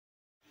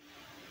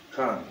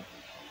Come.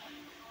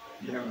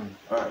 Yeah, man.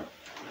 Alright. I'm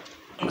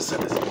gonna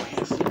set this over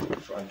here so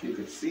Frank, you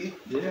can see.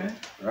 Yeah.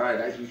 Alright,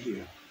 as we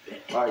here.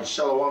 Alright,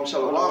 shalom.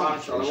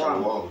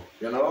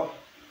 You know?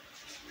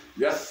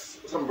 Yes,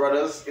 some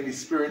brothers in the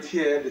spirit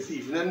here this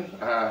evening.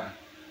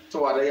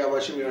 Tawada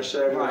Yabashim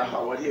Yoshem,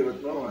 Howard here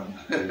with no one.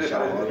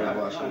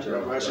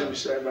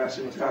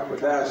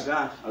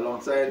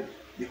 Alongside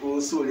the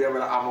old soldier,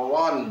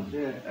 Amawan,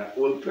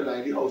 old pillar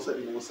in the house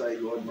of the Most High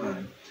God,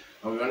 man.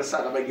 And we're going to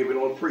start by giving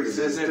all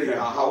praises to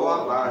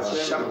Yahweh,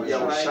 Hashem,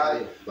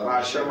 Yahushai,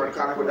 Hashem,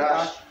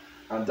 Kakodash,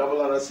 and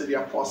double honor to the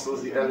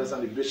apostles, the elders,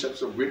 and the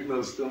bishops of Great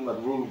Millstone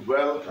that ruled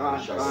well.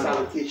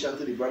 Salutation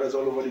to the brothers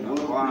all over the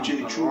world,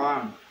 preaching the truth.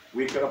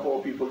 Waking up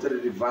all people to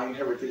the divine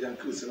heritage and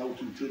cursing out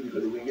to truth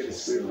because we can get the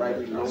spirit right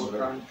with Lord.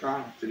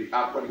 To the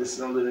ark of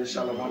listening, living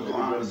Shalom, to the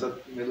brothers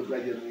that may look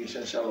like the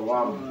nation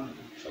Shalom.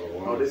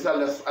 Now this is a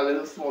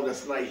little small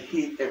lesson. I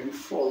hate every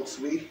false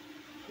way.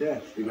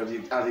 Yes. Because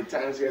as the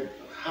times get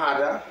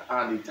harder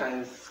and the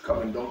times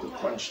coming down to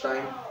crunch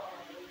time,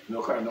 you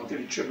know, coming down to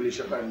the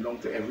tribulation, coming down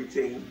to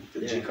everything, to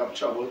Jacob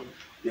trouble,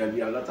 there'll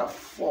be a lot of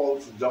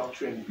false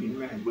doctrine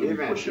will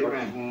push it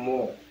even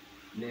more.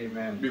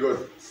 Amen.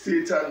 Because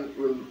Satan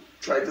will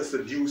try to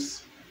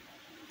seduce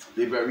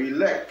the very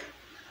elect.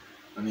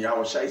 And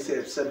Yahushua said,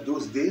 except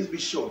those days be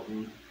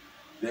shortened,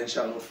 then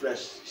shall no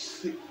flesh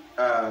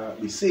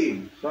be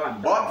saved.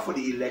 But for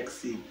the elect's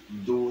sake,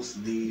 those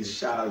days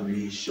shall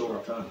be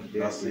shortened.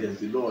 That says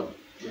the Lord.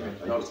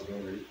 This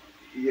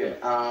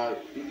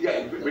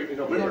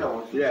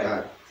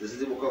is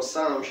the book of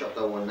Psalm,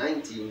 chapter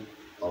 119.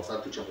 I'll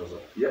start 2 chapters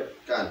up. Yep.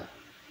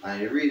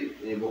 I read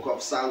in the book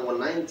of Psalm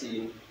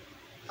 119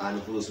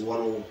 and verse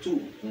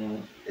 102.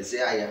 It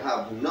says, I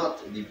have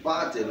not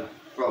departed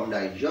from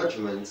thy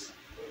judgments,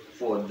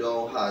 for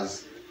thou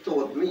hast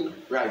taught me.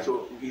 Right,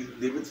 so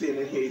David saying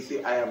in here, he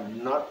say, I have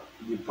not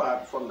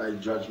departed from thy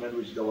judgment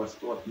which thou hast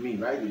taught me.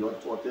 Right? The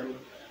Lord taught him.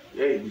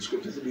 Yeah, the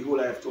scripture says,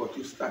 behold, I have taught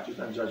you statutes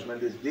and judgment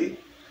this day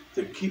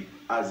to keep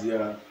as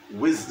your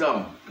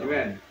wisdom.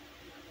 Amen.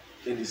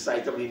 In the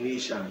sight of the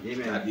nation.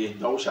 Amen. That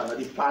thou shalt not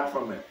depart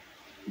from it.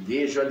 The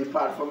day shall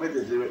depart from it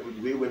is the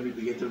way when we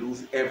begin to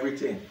lose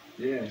everything.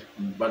 Yeah.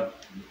 But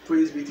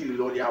praise be to the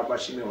Lord Yahweh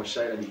Shimei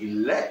Hoshai that the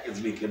elect is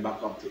making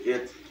back up to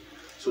it.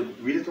 So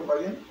read it over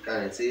again. Can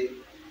I say?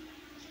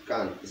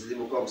 This is the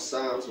book of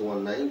Psalms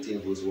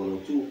 119 verse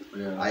 102.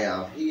 Yeah.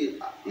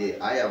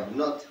 I have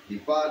not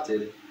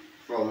departed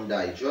from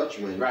thy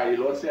judgment. Right,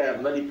 the Lord said, I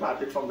have not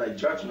departed from thy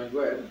judgment. Go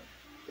ahead.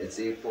 It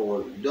says,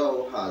 for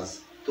thou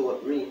hast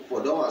taught me,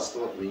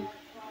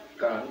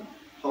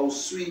 how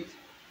sweet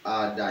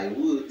are thy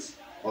words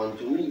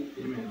unto me.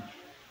 Amen.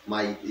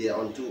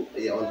 Unto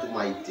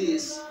my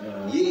taste,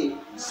 yea,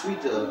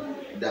 sweeter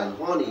than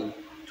honey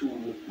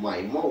to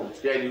my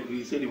mouth. Yeah,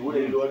 you say the word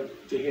of the Lord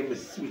to him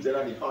is sweeter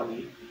than the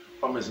honey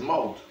from his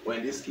mouth, or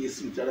in this case,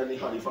 sweeter than the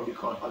honey from the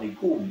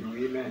honeycomb.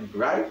 Amen.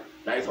 Right?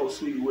 That is how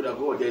sweet the word of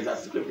God. There's a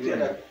scripture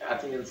that I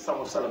think in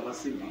Song of Solomon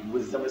says,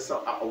 wisdom is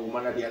a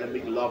woman that they had to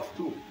make love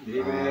to.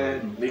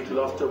 Amen. Make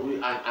love to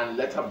me and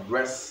let her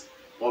breasts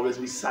always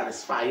be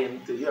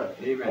satisfying to you.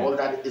 Amen. All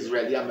that is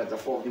really a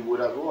metaphor of the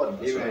word of God.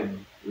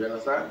 Amen. So, you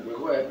understand? Well,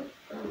 go ahead.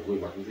 Going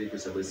back to the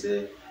principle,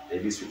 say,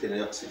 it be sweet in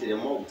your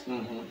mouth,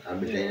 and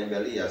behind your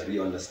belly as we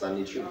understand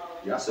it true.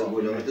 Yeah. So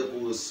going down to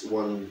verse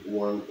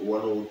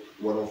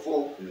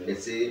 104,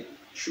 it say,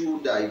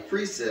 through thy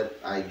precept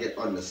I get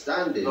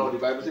understanding. No, the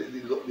Bible says,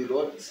 the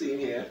Lord saying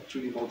here,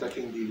 through the mouth of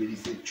King David, he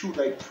said, through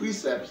thy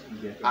precepts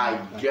I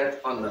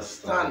get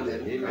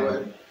understanding.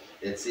 Amen.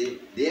 It say,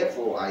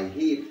 therefore I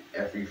hate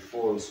every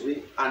false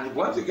way. And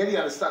once you get the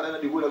understanding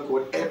of the word of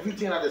God,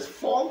 everything that is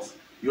false,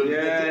 you'll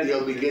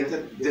begin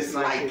to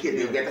dislike it,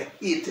 you'll get to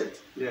hate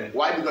it. Yeah.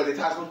 Why? Because it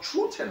has no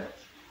truth in it.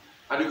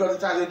 And because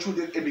it has no truth,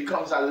 it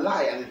becomes a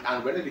lie.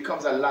 And when it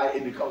becomes a lie,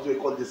 it becomes what we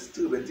call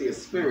disturbing to your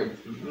spirit.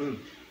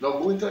 Now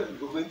going to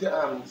 2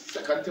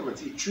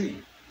 Timothy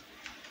 3.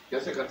 Yeah,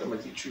 2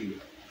 Timothy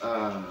 3.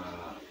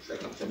 2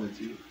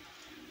 Timothy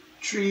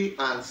 3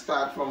 and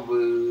start from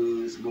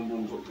verse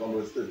from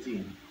verse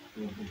 13.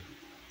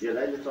 Yeah,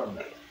 write it on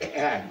that.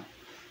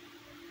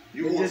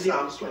 You hold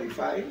Psalms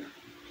 25,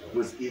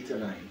 verse 8 to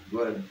 9. Go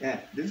ahead. Yeah.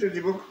 This is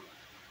the book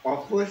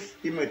of 1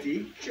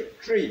 Timothy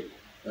 3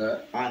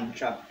 and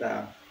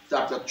chapter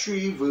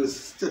 3,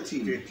 verse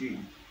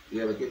 13.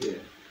 Yeah, look at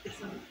there.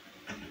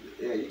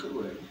 Yeah, you can go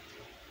ahead.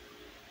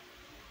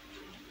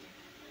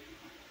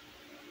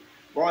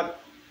 But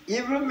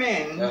evil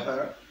men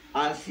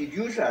and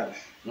seducers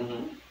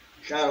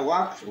shall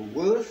wax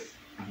worse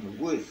and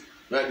worse.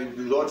 Right,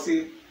 the Lord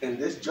say in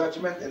this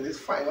judgment, in this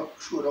final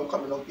showdown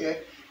coming up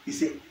here, he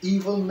said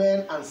evil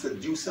men and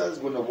seducers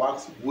going to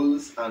wax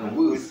worse and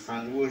worse.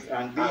 And worse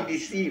and be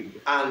deceived.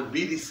 And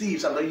be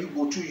deceived. Sometimes you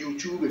go to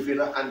YouTube if you're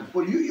not, and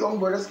for you young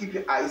brothers, keep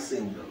your eyes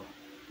single.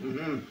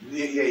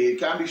 Yeah, you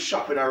can't be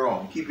shopping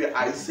around. Keep your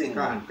eyes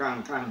single.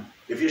 Can.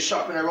 If you're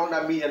shopping around,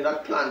 that means you're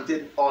not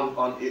planted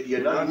on you're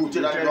not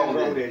rooted and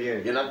grounded. Yeah.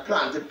 You're not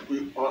planted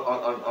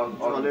on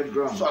Solid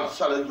ground.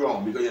 Solid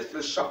ground, because you're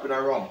still shopping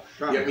around.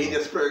 Right. You mean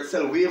your spirit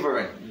still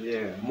wavering.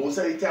 Yeah. Most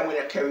of the time when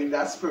you're carrying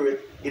that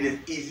spirit, it is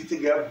easy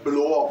to get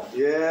blow off.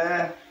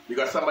 Yeah.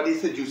 Because somebody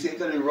seducing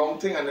to the wrong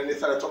thing, and then they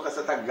start talking a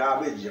set of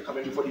garbage. You're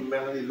coming before the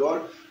man of the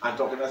Lord and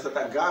talking a set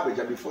of garbage,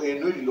 and before you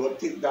know it, the Lord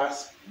take that,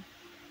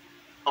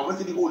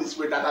 almost the Holy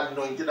Spirit, that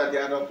anointing that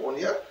they had upon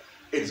you,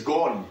 it's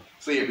gone.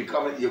 So you're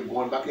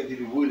going back into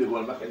the world, you're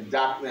going back in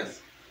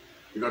darkness.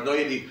 Because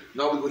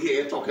now we go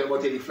here talking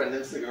about your friend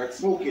and cigarette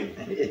smoking.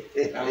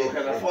 And how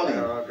kind of funny.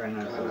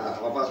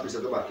 Our first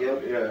precept back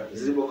here. Yeah.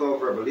 This is the book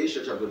of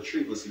Revelation, chapter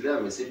 3, verse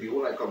 11. It says,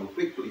 "Behold, I come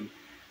quickly.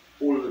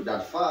 Hold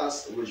that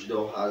fast which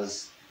thou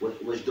hast,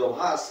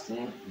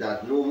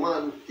 that no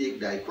man take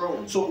thy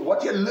crown." So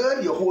what you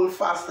learn, you hold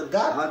fast to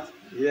that.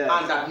 Yeah.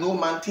 And that no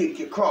man take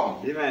your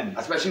crown. Amen.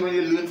 Especially when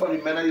you learn from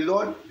the men of the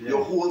Lord,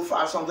 you hold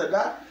fast onto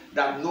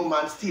that no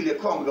man steal your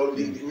crown.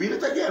 Read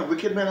it again.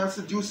 Wicked men and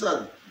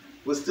seducers.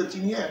 Verse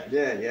 13 here.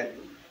 Yeah.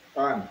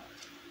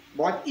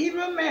 But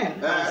evil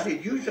men and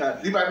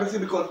seducers. The Bible says,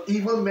 because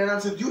evil men and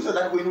seducers,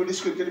 that's going with the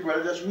scripture, the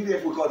brother just read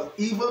it. Because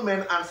evil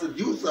men and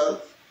seducers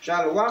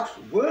shall wax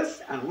worse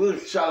and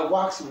worse. Shall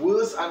wax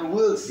worse and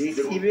worse.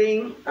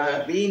 Deceiving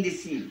and being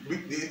deceived.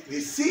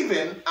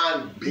 Deceiving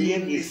and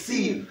being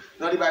deceived.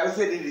 Now the Bible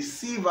says the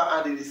deceiver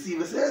and the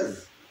deceiver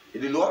says.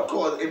 If the Lord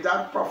calls, if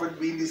that prophet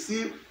being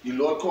deceived, the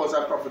Lord calls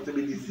that prophet to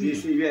be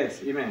deceived. Yes,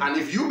 amen. And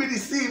if you be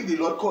deceived, the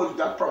Lord calls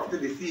that prophet to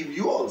deceive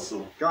you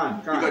also.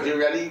 Come. Because you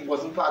really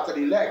wasn't part of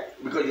the elect,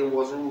 because you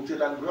wasn't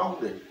rooted and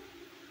grounded.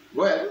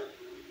 Well,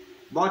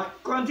 but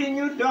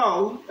continue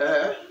thou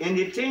in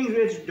the things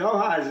which thou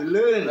hast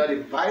learned. Now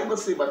the Bible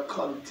says, but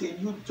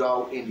continue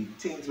thou in the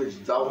things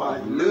which thou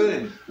hast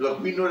learned.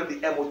 Look, we know that the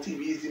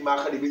MOTB is the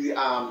mark of the beast, the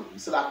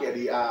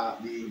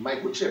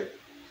microchip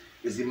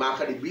is the mark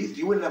of the beast.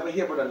 You will never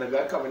hear about another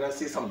guy come in and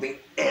say something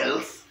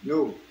else.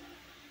 No.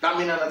 That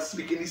means I'm not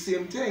speaking the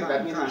same thing.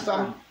 That means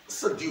some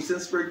seducing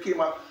spirit came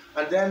up,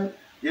 and then,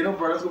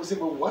 brothers will say,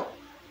 but what?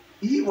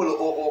 Evil,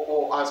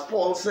 or as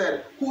Paul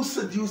said, who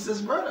seduced this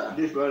brother?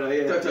 This brother,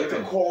 yeah.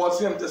 To cause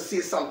him to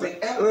say something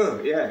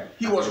else.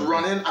 He was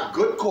running a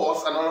good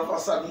course, and all of a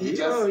sudden he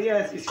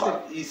just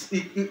cut.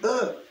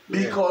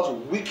 Because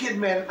wicked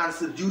men and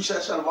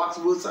seducers shall wax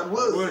worse and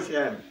worse.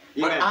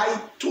 But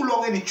I too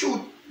long in the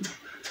truth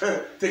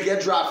to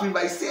get drafted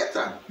by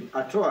Satan.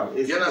 At all.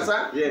 You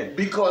understand? Yeah.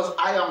 Because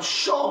I am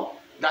sure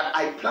that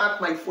I plant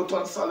my foot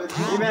on solid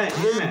ground.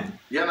 Amen.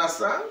 You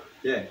understand?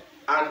 Yeah.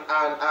 And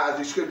as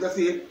the scripture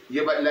says,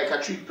 you're like a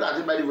tree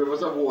planted by the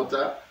rivers of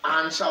water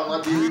and shall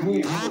not be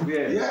removed.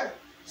 Yeah.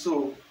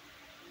 So,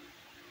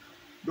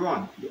 go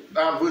on.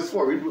 Verse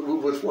 4, read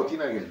verse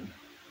 14 again.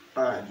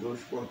 Alright,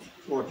 verse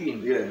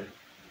 14. Yeah.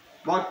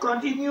 But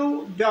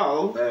continue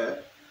thou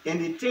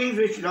in the things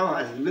which thou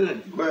hast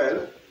learned,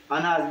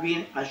 and hast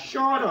been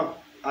assured of,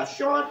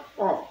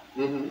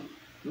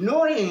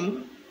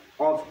 knowing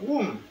of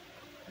whom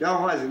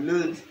thou hast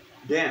learned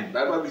them.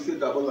 That's why we say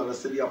double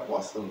understand the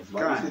apostles.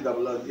 Why we say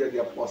double understand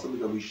the apostles?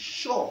 Because we're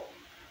sure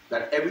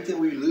that everything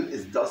we learn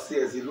is thus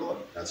says the Lord.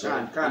 That's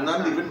right. I'm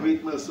not even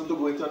Great Millstone to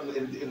go into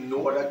in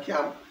no other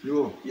camp.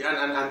 No.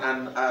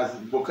 And as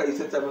Boka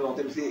used to tell me a long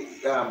time, say,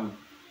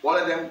 all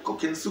of them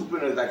cooking soup,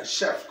 is like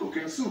chef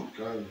cooking soup.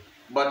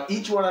 But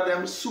each one of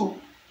them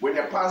soup, when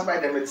you pass by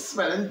them, it's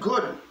smelling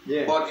good.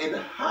 Yeah. But it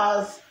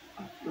has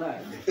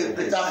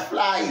it has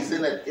flies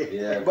in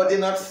it. But they're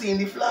not seeing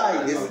the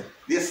flies.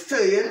 They're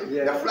staying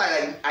the fly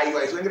like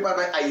IUIC. When they pass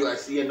by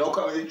IUIC, you know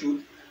coming the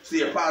truth. So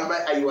you pass by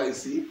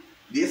IUIC,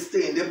 they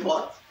stay in the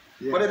pot.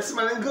 But it's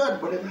smelling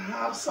good, but it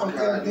have something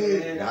there.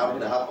 They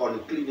have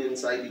unclean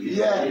inside. And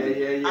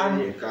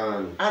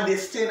they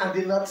stay and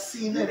they're not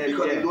seeing it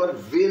because they don't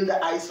veil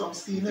the eyes from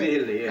seeing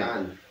it.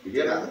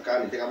 You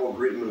think about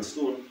Great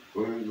Millstone.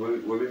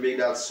 When we make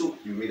that soup,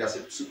 you make that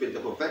soup into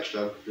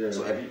perfection.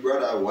 So every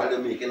brother, while they're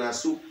making that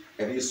soup,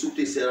 every soup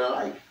they say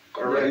alike.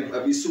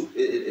 Every soup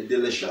is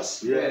delicious.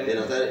 Then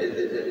after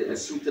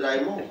it's sweet to thy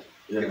mouth.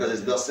 Because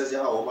it's thus says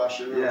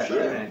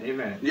Yahweh.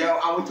 Amen. Yeah,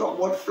 and we talk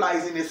about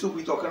flies in the soup,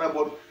 we're talking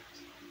about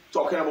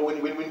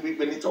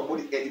when they talk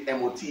about the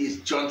MOT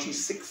is John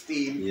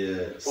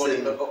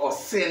 3:16, or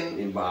sin,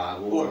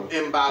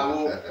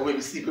 embargo, or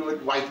maybe sleeping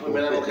with white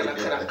women and all kind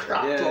of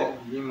crap talk.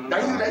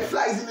 That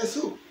flies in the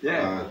soup.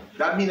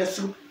 That means the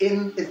soup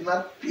is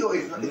not pure,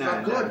 it's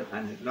not good.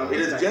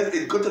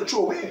 It's good to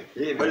throw away,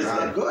 but it's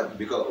not good.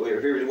 Because we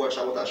really watch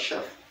out with a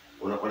chef.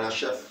 When a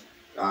chef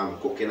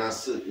cooking a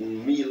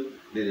certain meal,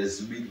 they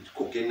just be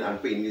cooking and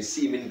putting the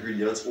same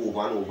ingredients over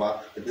and over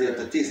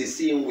to taste the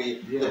same way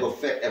to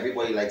affect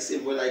everybody, like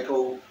same way like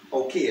how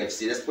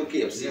KFC, let's put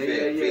KFC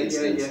for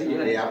instance,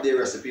 they have their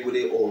recipe where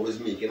they always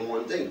making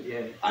one thing.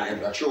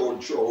 And throughout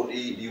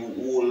the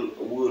whole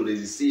world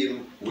is the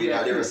same way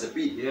that their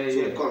recipe.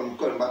 So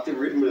coming back to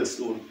Great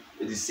Millstone,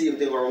 the same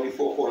thing around the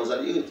four corners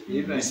of the earth.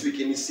 Amen. We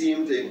speaking the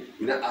same thing.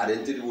 We're not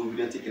adding to the word,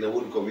 we're not taking the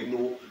word, because we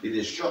know the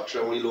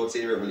destruction when the Lord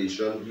say in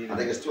Revelation, I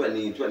think it's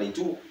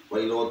 20:22,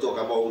 when the Lord talk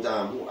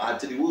about who add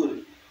to the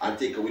word and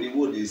take away the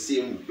word, the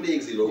same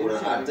plagues the Lord will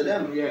add to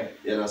them. Yeah.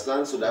 You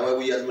understand? So that's why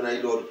we as men and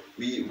the Lord,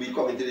 we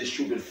come into this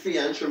truth with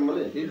fear and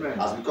trembling. Amen.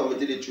 As we come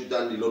into the truth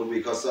and the Lord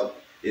wake us up,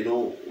 you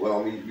know,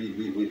 well,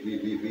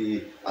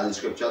 we as the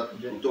scripture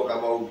talk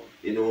about,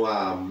 you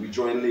know, we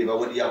join labor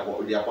with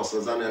the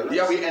apostles and elders.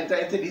 Yeah, we enter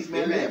into these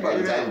men labor.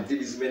 Into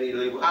these many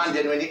labors. And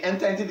then when they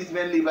enter into these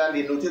men labor, and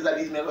they notice that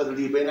these men was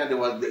laboring, and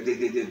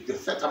they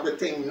set up the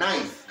thing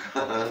nice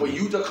for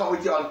you to come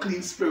with your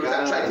unclean spirit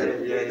and try to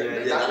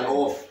that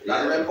off.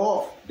 That run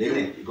off.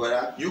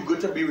 You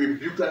good to be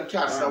rebuked and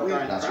cast away.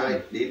 That's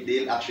right.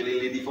 They'll actually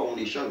lay the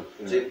foundation.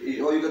 So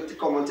how you got to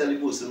come and tell the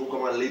person who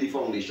come and lay the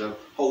foundation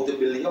how to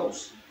build the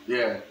house?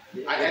 Yeah.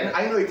 And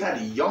I know it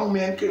had young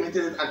men came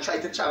into it and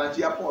tried to challenge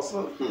the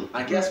apostle.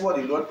 And guess what?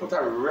 The Lord put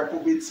a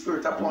reprobate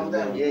spirit upon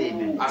them.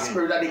 A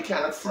spirit that they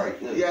cannot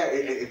fight.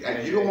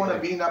 And you don't want to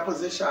be in that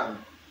position.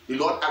 The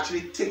Lord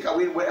actually take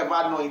away whatever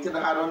anointing they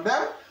had on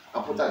them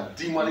and put a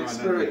demonic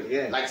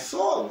spirit. Like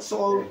Saul.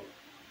 Saul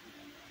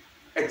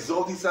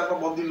exalt himself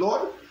above the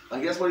Lord.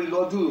 And guess what the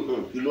Lord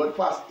do? The Lord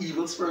passed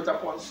evil spirit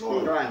upon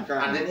Saul.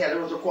 And then he had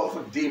to call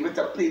for David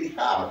to play the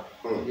harp.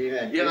 You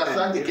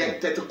understand? To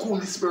get to cool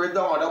the spirit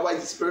down.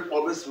 Otherwise the spirit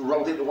always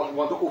routed, want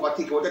to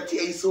overtake you, want to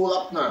tear his soul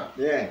up now.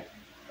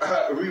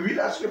 Read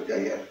that scripture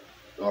here.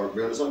 Or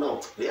bring this on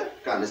now.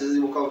 This is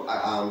the book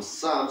of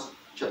Psalms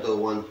chapter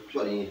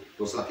 120,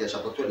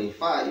 chapter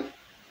 25,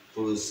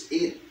 verse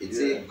 8. It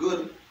says,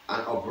 good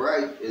and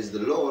upright is the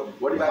Lord.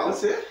 What the Bible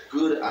say?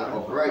 Good and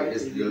upright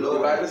is the Lord.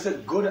 The Bible says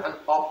good and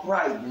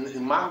upright.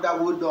 Mark that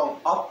word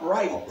down.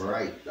 Upright.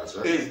 Upright, that's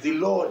right. Is the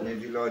Lord.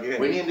 Is the Lord, yeah.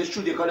 When you're in the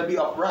truth, you're going to be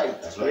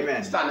upright. That's right.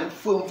 Amen. Standing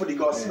firm for the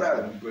gospel.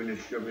 Well,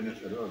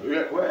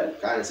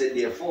 and it said,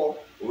 therefore,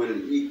 will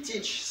he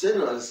teach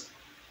sinners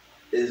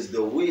is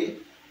the way.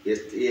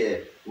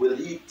 Will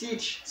he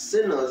teach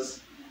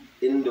sinners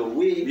in the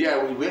way?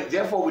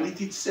 Therefore will he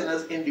teach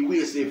sinners in the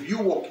way. So if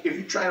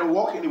you try to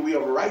walk in the way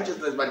of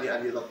righteousness, but you're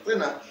a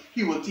sinner,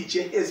 he will teach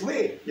you his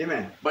way.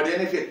 Amen. But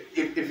then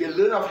if you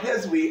learn of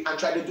his way and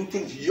try to do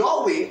things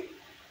your way,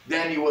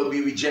 then you will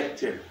be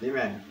rejected.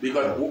 Amen.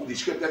 Because the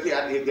scripture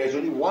says there's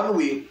only one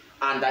way,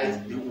 and that is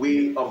the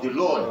way of the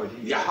Lord.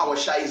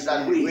 Yahushua is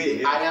that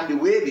way. I am the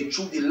way, the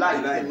truth, the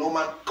life. And no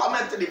man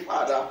cometh to the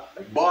Father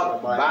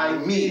but by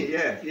me.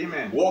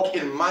 Amen. Walk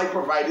in my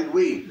provided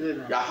way.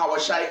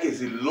 Yahushua is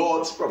the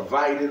Lord's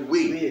provided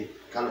way.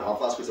 Can I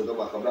first piece of the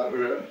back of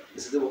that?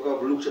 This is the book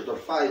of Luke chapter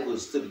 5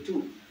 verse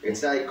 32. It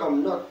says, I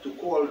come not to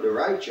call the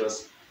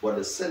righteous, but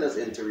the sinners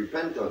into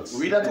repentance.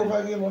 Read that over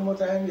again one more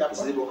time. This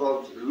is the book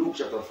of Luke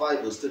chapter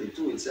 5 verse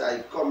 32. It says, I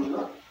come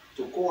not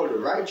to call the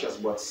righteous,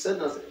 but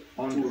sinners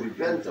to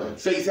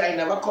repentance. So he said, I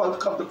never come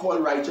to call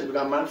righteous,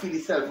 because man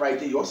feels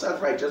self-righteous. Your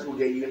self-righteous will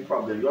get you in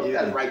problem. Your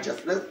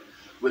self-righteousness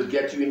will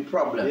get you in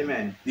problem.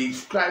 Amen. The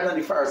scribes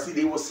and the Pharisees,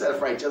 they were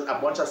self-righteous, a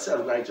bunch of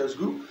self-righteous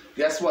group.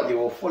 Guess what? They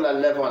were full of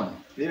leaven.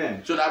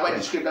 Amen. So that's why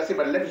the scripture says,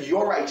 but let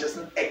your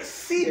righteousness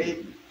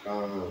exceed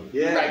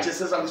the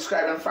righteousness of the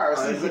scribes and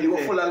Pharisees, but they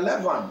were full of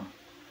leaven.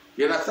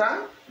 You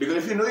understand?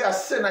 Because if you know your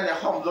sin and you're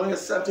humbling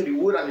yourself to the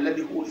word and you let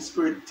the Holy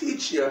Spirit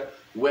teach you,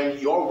 when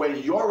your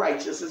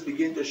righteousness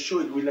begin to show,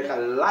 it will be like a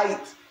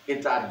light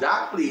into a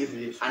dark place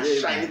and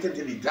shine it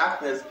into the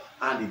darkness,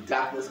 and the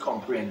darkness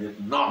comprehend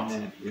it not.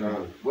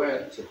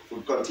 Well, so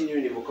we continue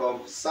in the book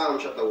of Psalm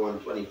chapter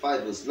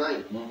 125 verse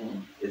 9.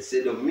 It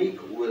said, the meek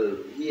will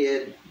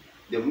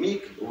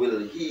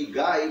he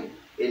guide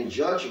in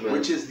judgment.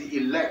 Which is the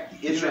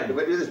elect, the Israel.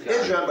 But it is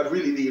Israel, but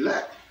really the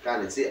elect.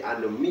 Can it say,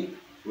 and the meek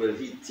will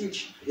he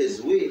teach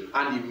his way?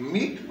 And the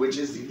meek, which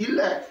is the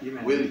elect,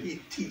 will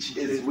he teach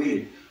his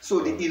way. So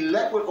the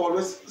elect will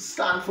always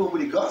stand firm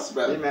with the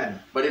gospel.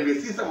 Amen. But if you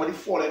see somebody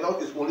falling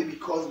out, it's only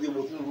because they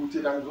wasn't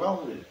rooted and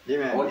grounded.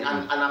 Amen.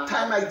 And a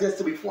time like this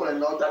to be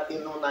falling out, that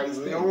ain't no nice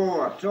thing.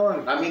 No, at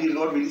all. I mean, the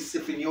Lord really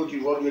sifting you out. The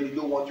Lord really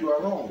don't want you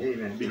around.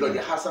 Amen. Because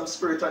you have some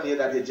spirit on you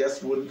that they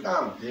just wouldn't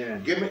come.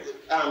 Amen. Give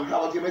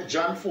me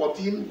John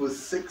 14 verse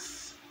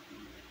 6.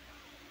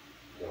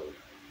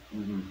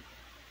 John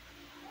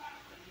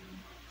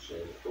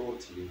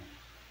 14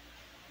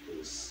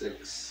 verse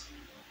 6.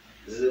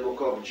 This is the book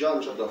of John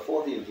chapter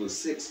 14 verse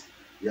 6.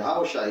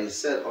 Yahushua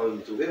said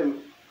unto him,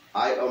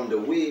 I am the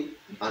way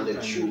and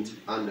the truth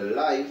and the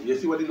life. You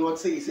see what the Lord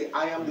say? He say,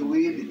 I am the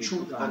way, the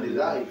truth and the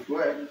life.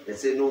 Right? It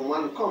say, no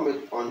man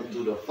cometh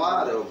unto the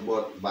Father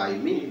but by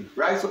me.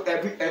 Right? So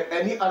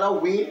any other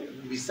way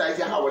besides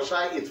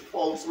Yahushua is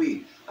false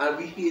way. And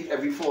we hate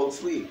every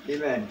false way.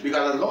 Had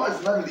Because the Lord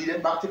is not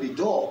leading back to the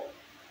door.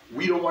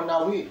 We don't want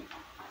that way.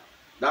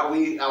 That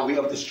way, a way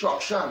of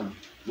destruction.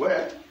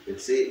 Where? It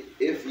say,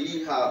 if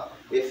he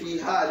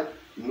had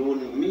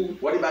known me.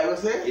 What the Bible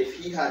say? If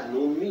he had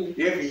known me.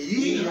 If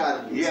ye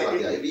had known me.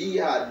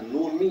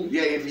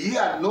 Yeah, if ye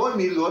had known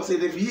me, Lord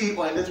said, if ye,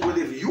 or in this word,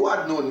 if you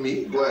had known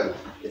me. Well,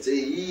 it say,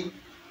 ye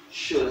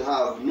should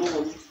have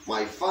known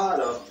my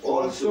Father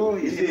also.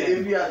 You see,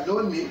 if you had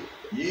known me,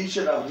 ye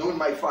should have known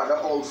my Father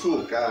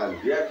also. Can.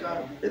 Yeah,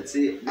 can. It's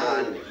a,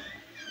 and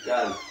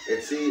can.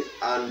 It's a,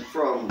 and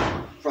from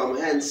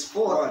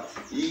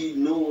henceforth ye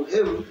know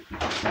him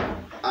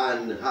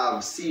and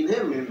have seen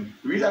him.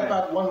 Read that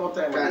part one more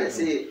time. Can it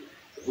say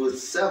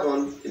verse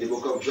 7 in the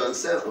book of John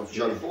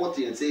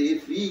 14, it say,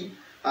 if he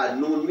had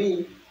known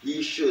me,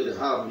 he should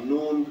have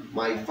known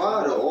my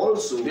Father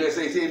also. Yes,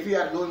 I say, if he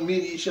had known me,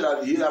 he should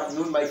have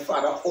known my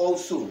Father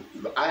also.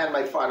 I and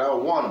my Father are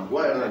one.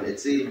 Well, it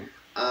say,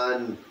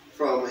 and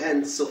from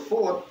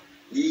henceforth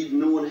ye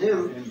known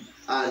him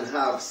and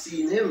have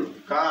seen him.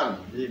 Can.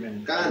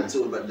 Amen. Can.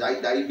 So, but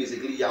that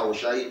basically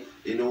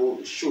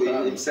Yahushua,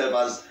 showing himself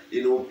as,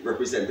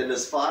 representing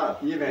his Father.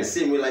 Amen. The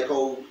same way like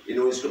how,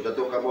 in scripture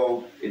talk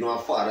about, a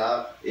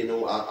father,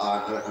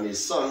 and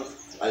his son.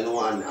 And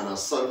a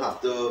son have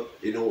to,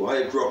 how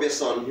you grow up your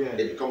son,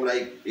 it become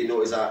like,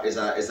 is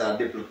a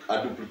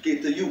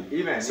duplicate to you.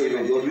 Amen. So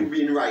you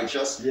being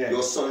righteous,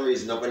 your son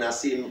raising up in that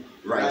same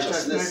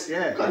righteousness.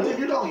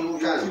 Continue down.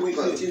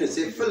 Continue.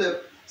 Say,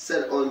 Philip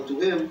said unto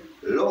him,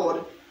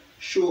 Lord,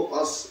 show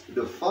us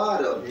the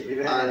Father,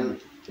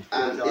 and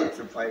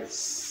it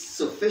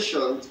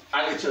sufficient.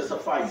 And it shall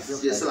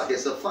suffice. Yes, like it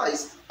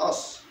sufficed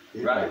us.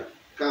 Right.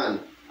 And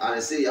I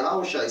say,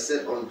 Yahushua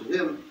said unto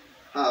him,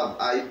 have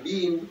I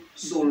been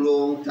so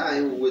long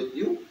time with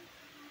you,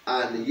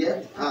 and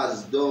yet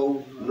hast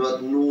thou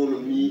not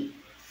known me,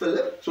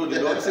 Philip? So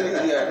the Lord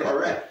said, yeah,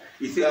 correct.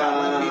 He said,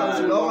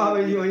 and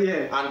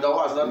thou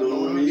hast not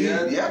known me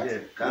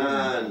yet.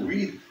 Can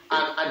read.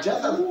 And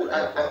just as,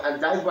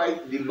 and that's why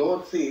the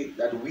Lord said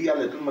that we are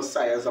little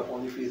messiahs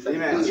upon the face of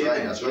the earth.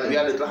 That's right. We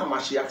are little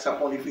Hamashiachs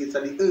upon the face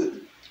of the earth.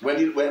 When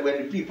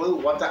the people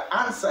want to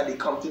answer, they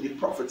come to the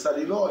prophets of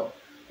the Lord.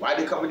 Why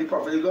they come to the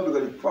prophet of the Lord?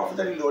 Because the prophet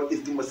of the Lord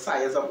is the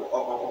messiahs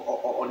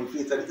on the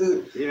face of the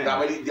earth. That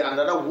way,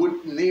 another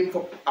word name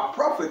for a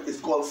prophet is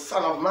called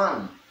son of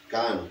man.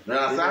 Can. You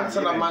understand?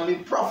 Son of man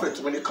means prophet.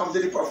 When they come to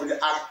the prophet, they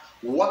ask,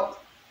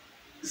 what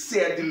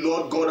said the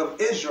Lord God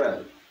of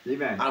Israel?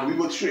 Amen. And we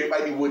will show you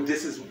by the word,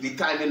 this is the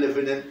time you're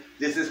living in,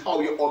 this is how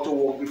you ought to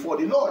walk before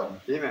the Lord.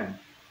 Amen.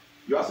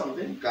 You have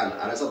something? Can.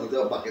 And I something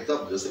to back it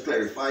up, just to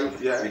clarify.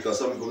 Yeah. Because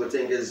some people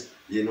think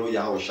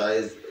Yahushua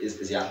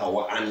is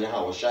Yahweh and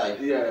Yahushua.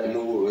 Yeah.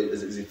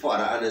 Is the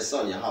Father and his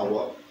Son,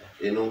 Yahweh.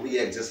 He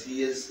exists,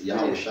 he is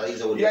Yahushua.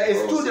 He's our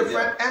it's two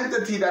different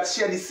entities that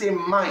share the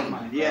same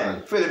mind.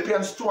 Yeah.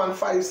 Philippians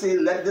 2:5 say,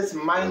 let this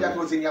mind that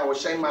was in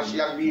Yahushua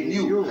Mashiach be in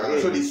you.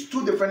 So these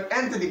two different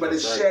entities, but they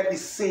share the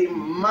same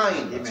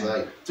mind. That's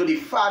right. So the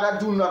Father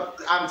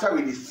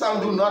the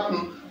Son do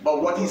nothing,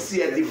 but what he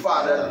said the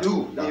Father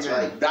do. That's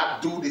right.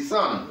 That do the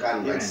Son.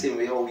 Like same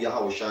way how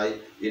Yahushua,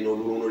 we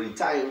don't know the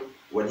time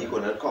when he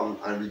gonna come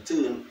and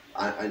return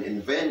and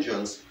in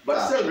vengeance.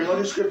 But still, bring on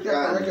the scripture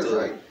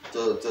right?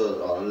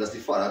 Unless the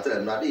Father tell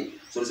him that day.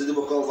 So this is the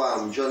book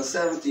of John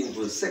 17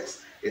 verse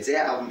 6. It says,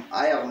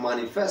 I have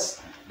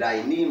manifest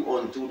thy name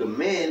unto the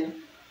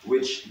men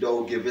which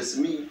thou givest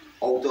me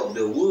out of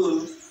the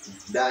world,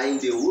 thine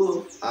the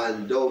world,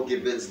 and thou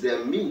givest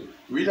them me.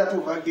 Read that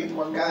over again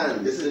one more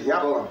time. This is the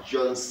book of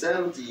John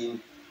 17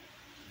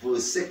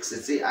 verse 6.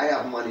 It says, I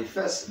have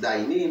manifest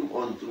thy name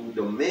unto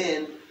the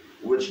men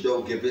which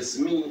thou givest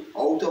me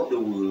out of the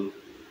world,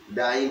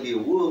 thine the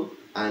world,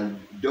 and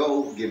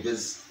thou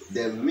givest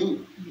them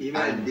me. Amen.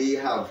 And they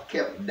have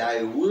kept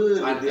thy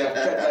word. And they have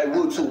kept thy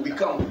word. So we and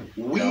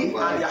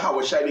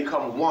Yahushua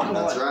become one.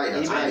 That's right.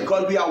 That's right.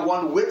 Because we are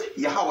one with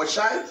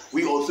Yahushua,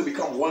 we also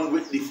become one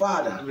with the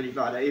Father.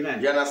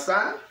 Amen. You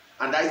understand?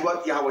 And that is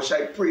what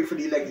Yahushua pray for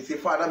the elect. He say,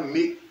 Father,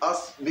 make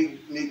us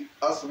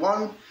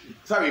one.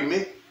 Sorry,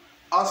 make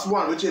us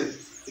one, which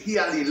is he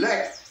and the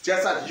elect.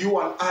 Just as you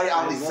and I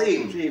are the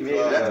same.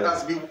 Let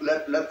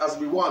us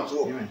be one.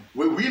 So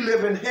when we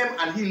live in him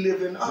and he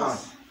live in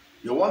us.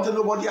 You want to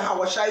know about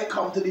Yahushua?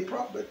 Come to the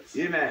prophets.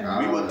 Amen.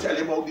 We will tell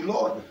you about the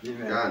Lord.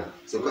 Amen.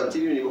 So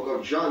continue in the book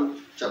of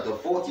John, chapter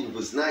 14,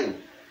 verse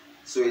 9.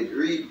 So it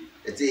read,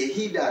 it says,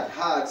 he that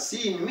had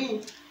seen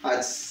me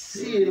had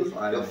seen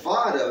the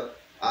Father,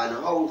 and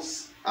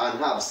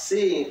have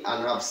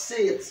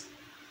said,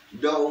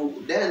 thou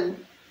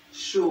then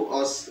show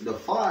us the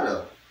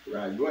Father.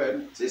 Right, go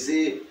ahead. So you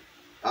say,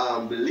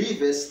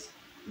 believest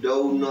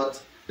thou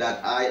not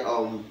that I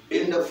am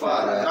in the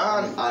Father,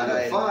 and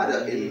the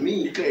Father in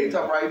me? He cleared it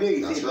up right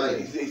there. That's right.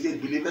 He says,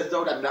 believest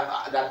thou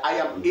that I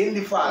am in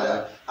the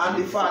Father,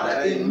 and the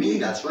Father in me?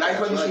 That's right.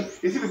 That's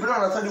right. You see, people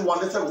don't understand the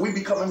oneness of we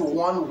becoming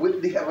one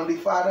with the Heavenly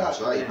Father.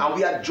 That's right. And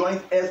we are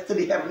joint heirs to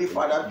the Heavenly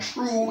Father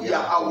through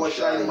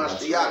Yahushua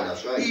Mashiach.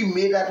 That's right. He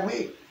made that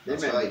way.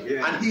 That's right.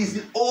 And he's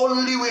the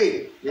only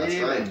way. That's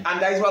right.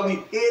 And that is why we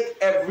hate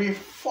every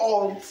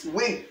false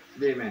way.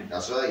 Amen.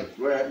 That's right.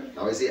 Well,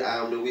 now I say, I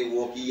am the way,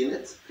 walk ye in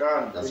it.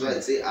 That's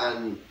right. Say,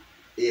 and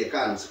he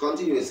can. So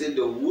continue. It say,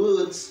 the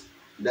words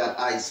that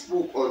I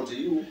spoke unto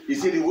you. You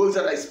see, the words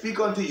that I speak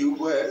unto you,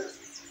 well,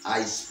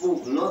 I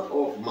spoke not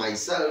of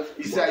myself,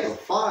 He but said, the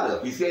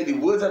Father. He said, the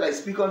words that I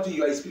speak unto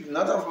you, I speak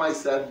not of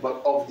myself,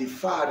 but of the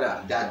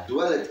Father that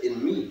dwelleth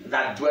in me.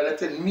 That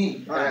dwelleth in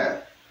me.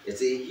 Right. It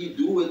say he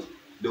doeth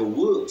the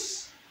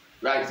works.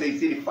 Right. So you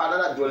see, the Father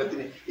that dwelleth in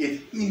me,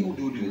 it's He who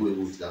do the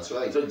works. That's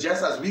right. So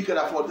just as we could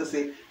afford to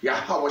say,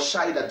 Yahweh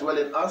Shai that dwell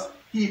in us,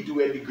 He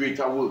doeth the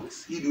greater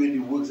works. He doeth the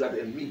works that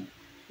in me.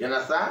 You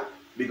understand?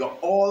 Because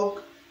all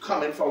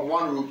coming from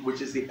one root,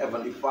 which is the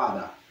Heavenly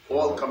Father.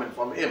 All coming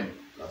from Him.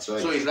 That's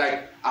right. So it's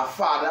like a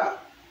father,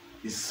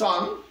 his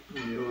son,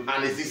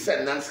 and his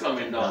descendants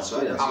coming down. That's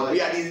right. That's and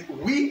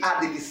right. we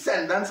are the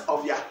descendants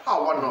of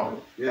Yahweh now.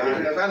 Yeah. You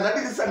understand? Not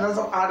the descendants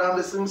of Adam,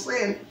 the same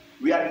saying.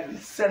 We are the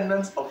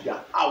descendants of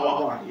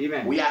Yahweh.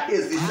 Amen. We are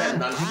His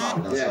descendants now.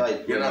 That's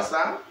right. You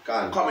understand?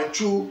 Coming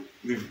through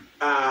with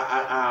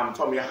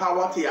from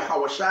Yahweh to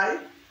Yahweh Shai,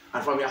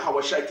 and from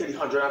Yahweh Shai to the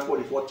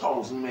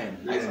 144,000 men.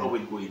 That's how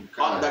we're going.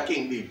 Under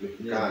King David.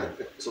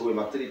 So we're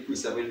back to the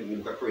precept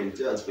in Book of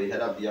Corinthians. For the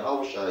head of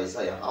Yahweh Shai is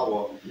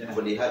Yahweh.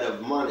 For the head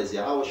of man is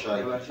Yahweh Shai.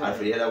 And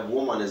for the head of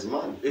woman is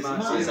man. It's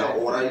man. So it's an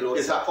order.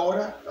 It's an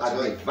order. That's a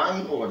right.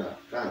 divine order.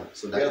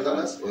 So that's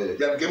us.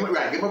 Give me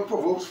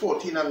Proverbs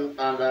 14 and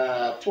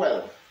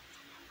 12.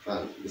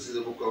 This is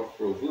the book of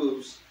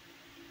Proverbs,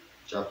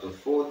 chapter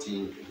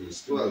 14,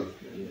 verse 12.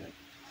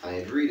 And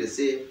it reads, it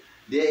say,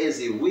 there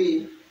is a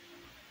way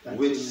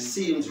which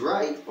seems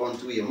right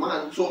unto a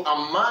man. So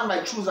a man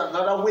might choose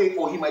another way,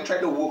 or he might try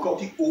to work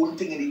out his own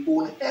thing in his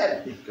own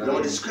head. You know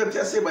what the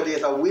scripture say, but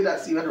there's a way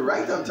that seems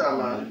right unto a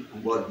man.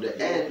 But the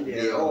end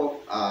thereof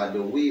are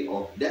the way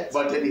of death.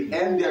 But at the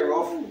end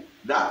thereof,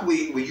 that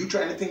way, what you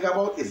trying to think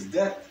about is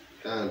death.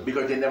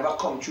 Because they never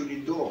come through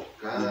the door.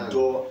 The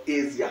door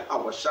is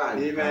Yahweh Shai.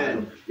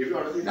 Amen. If you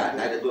understand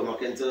that go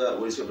back into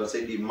what the scripture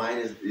say, the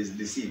mind is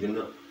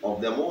deceiving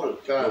of them all.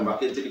 Go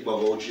back into the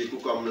bubble tree who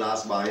come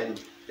last by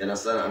and you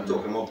understand, I'm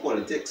talking about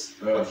politics.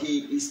 But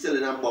he's still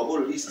in a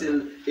bubble, he's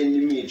still in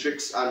the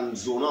matrix and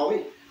zone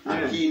away.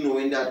 And he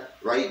knowing that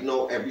right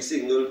now, every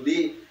single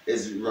day,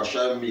 is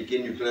Russia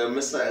making nuclear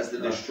missiles to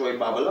destroy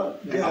Babylon,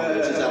 which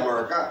is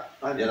America.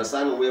 You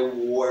understand? Where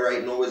war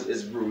right now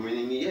is brewing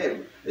in the air.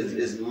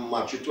 Is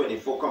Matthew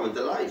 24 coming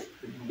to life.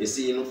 You're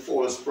seeing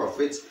false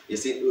prophets. You're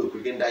seeing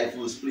earthquake in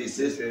diverse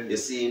places. You're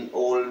seeing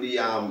all the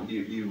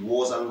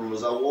wars and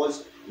rumors of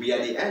wars. We are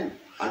the end.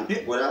 And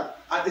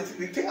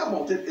the thing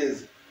about it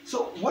is,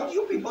 so what do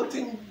you people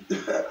think?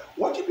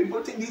 What do you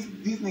people think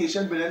these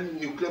nations building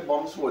nuclear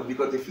bombs for?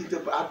 Because they feel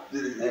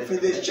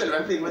their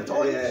children playing with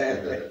toys.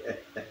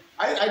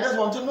 I just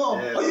want to know.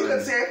 Or you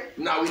can say,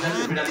 now we're not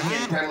living at the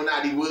end time, we're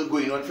not the world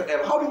going on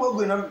forever. How the world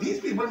going on?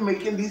 These people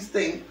making these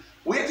things,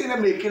 what do you think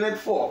they're making it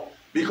for?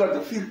 Because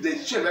they feel their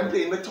children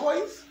playing with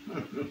toys?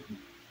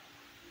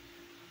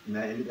 No,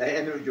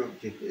 I know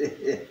joking.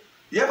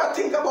 You ever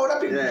think about that?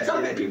 People,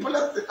 Some people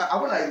that,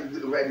 when I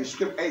read the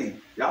script, hey,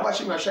 Yahweh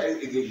Shai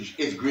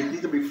is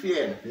greatly to be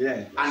feared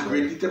and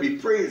greatly to be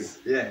praised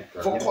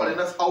for calling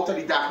us out of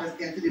the darkness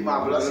into the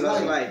marvelous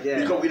light.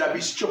 Because we'd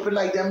be stupid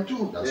like them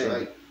too. That's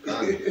right.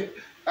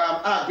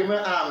 Give me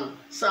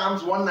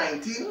Psalms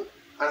 119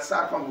 and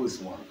start from verse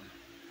 1.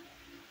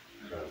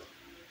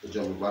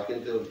 Jump back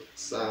into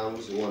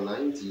Psalms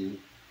 119.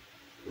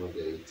 Okay,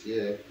 it's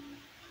here.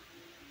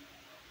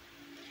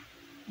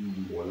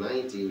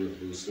 119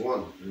 verse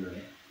 1.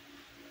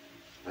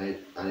 And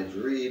it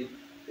read,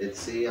 it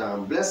say,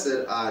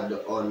 blessed are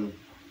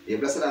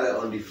the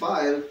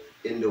undefiled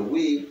in the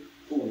way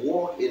who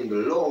walk in the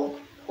law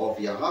of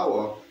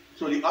Yahweh.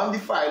 So the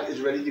undefiled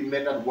is really the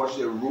men that wash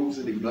their robes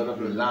in the blood of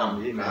the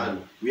Lamb.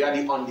 Amen. We are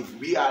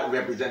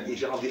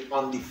representation of the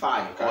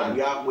undefiled. Or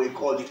we are what we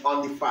call the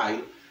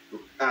undefiled.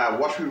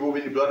 Wash we robe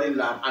in the blood of the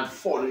Lamb and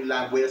follow the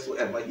Lamb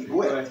wheresoever he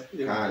goeth.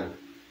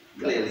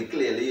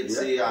 Clearly, it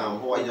say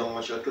how a young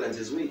man shall cleanse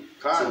his way.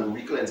 So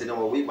we cleanse in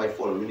our way by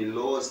following the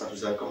laws,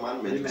 statutes, and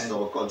commandments. It's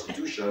our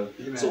constitution.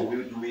 So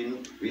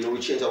we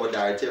change our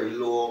dietary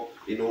law.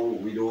 We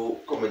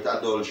don't commit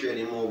adultery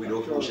anymore. We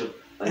don't worship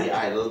the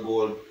idol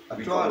god.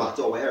 We come back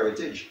to our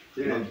heritage.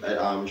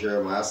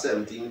 Jeremiah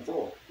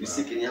 17:4. We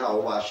seek in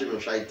Yahweh Hashem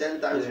and Shai 10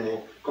 times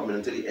more, coming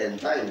into the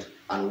end times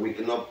and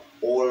waking up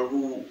all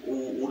who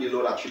the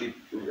Lord actually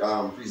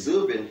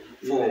preserving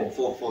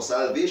for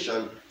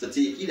salvation to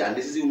take heed. And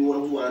this is the only one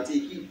who want to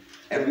take heed.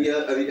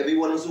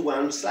 Everyone who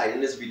want to slide in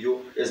this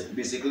video is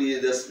basically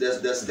this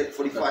stick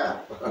for the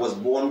fire was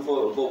born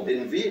for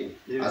in vain.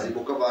 As the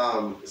book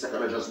of 2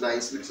 Corinthians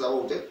 9 speaks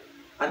about it.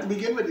 And to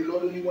begin with, the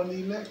Lord only want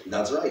the elect.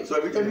 That's right. So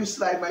every time you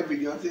slide my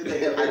video and say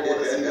that I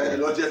want to see that, the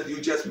Lord you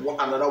just want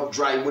another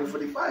dry wood for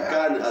the fire.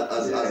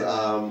 As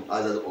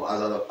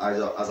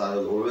I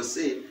always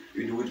say,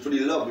 we do it for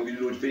the love, we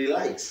do it for the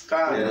likes. You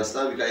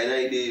understand? Because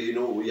any day,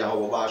 we have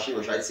our Hashem,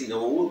 we try to see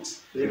our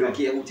works. We don't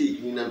care who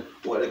take in and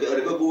they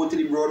go to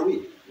the broad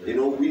way. We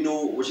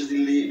know which is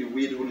the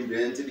way to live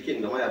into the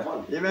kingdom. I have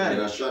fun. Amen.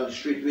 And the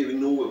straight way, we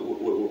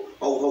know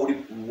how the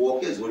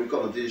walk is when we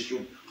come into the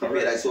street.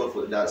 Prepare that soul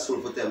for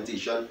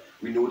temptation.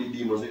 We know the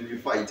demons we'll be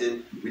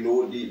fighting. We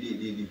know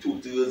the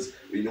tutors.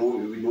 We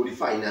know the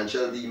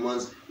financial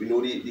demons. We know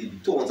the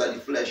thorns of the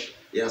flesh.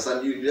 You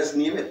understand? You just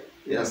name it.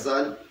 You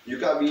understand? You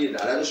can't be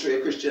that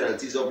show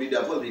Christianity is of the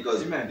devil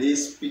because they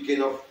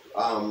speaking of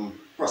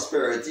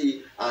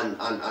prosperity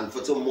and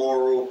for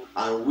tomorrow,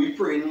 and we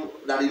praying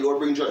that the Lord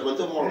bring judgment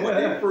tomorrow. But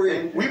they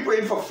praying. We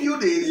praying for a few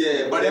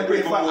days, but they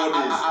pray for a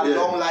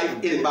long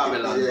life in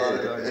Babylon.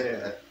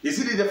 You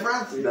see the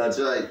difference? That's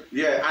right.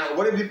 Yeah, and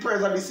what if the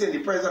prayers of the saints?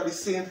 The prayers of the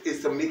saints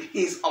is to make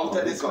haste out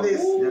of this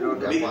place.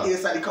 Make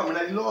haste at the coming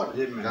of the Lord.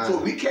 So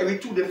we carry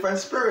two different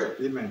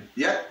spirits.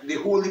 Yeah, the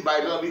Holy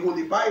Bible and the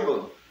Holy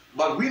Bible.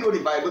 But we know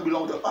the Bible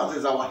belongs to us,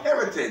 it's our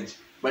heritage.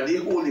 But they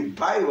hold the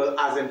Bible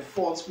as in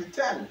false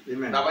pretend.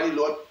 Now when the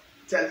Lord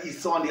tell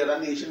Esau and the other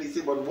nation, he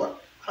said, but what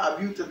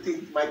have you to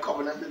take my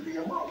covenant into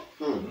your mouth?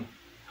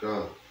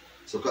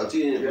 So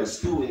continuing in verse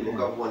 2 in the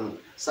book of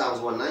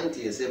Psalms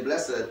 190, it says,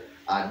 blessed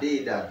are they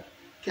that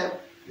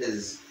kept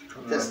his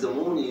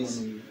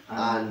testimonies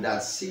and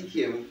that seek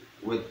him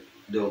with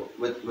the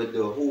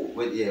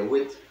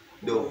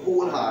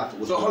whole heart.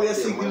 So how you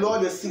seek the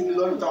Lord? You seek the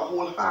Lord with a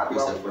whole heart,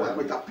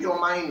 with a pure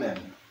mind then.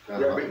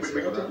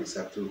 Bring up the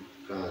precept too.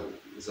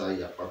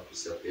 Isaiah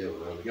precept here,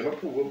 man. You know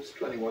Proverbs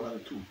 21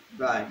 and 2.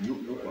 Right. You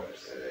look up.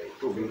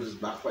 Proverbs is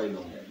back fine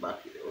on there.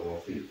 Back here. Oh,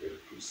 favorite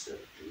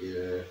precept.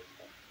 Yeah.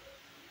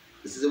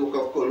 This is the book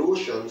of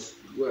Colossians,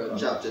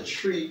 chapter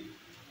 3,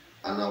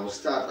 and I will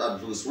start at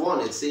verse 1.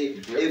 It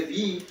says, if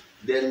ye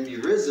then be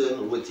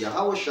risen with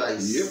Yahushua,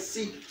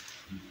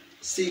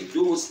 seek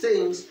those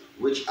things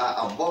which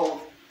are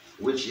above,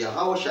 which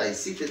Yahushua is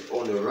seated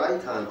on the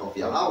right hand of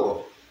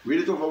Yahweh.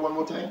 Read it over one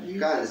more time, please.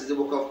 God, this is the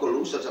book of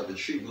Colossians chapter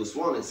 3 verse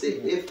 1. It says,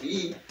 if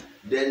ye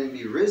then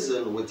be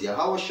risen with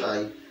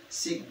Yahushua,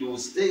 seek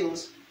those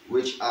things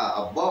which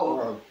are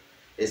above.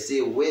 It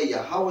says, where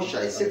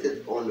Yahushua is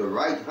seated on the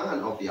right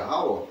hand of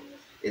Yahweh.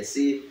 It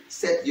says,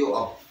 set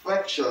your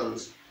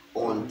affections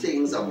on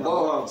things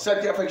above.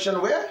 Set your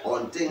affection where?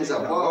 On things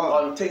above.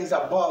 On things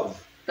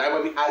above. That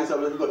will be eyes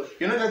of the Lord.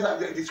 You know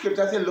that the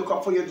scripture says, look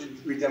up for your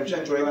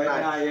redemption during the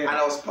night. And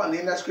I was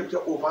pondering that scripture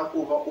over and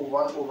over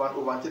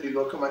until the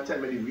Lord come and tell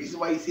me the reason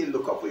why he said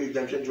look up for your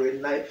redemption during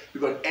the night,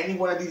 because any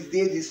one of these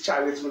days these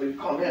chariots will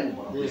come in.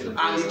 And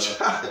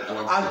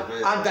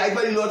that's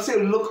why the Lord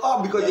said look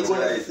up, because you're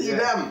going to see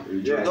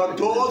them. Not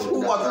those who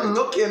wasn't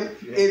looking,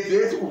 it's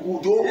those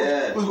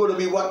who's going to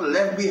be what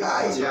left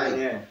behind.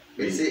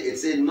 It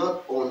said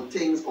not on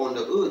things on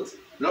the earth.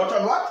 Not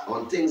on what?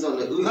 On things on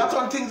the earth. Not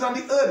on things on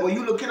the earth. When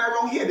you looking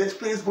around here, this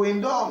place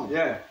going down.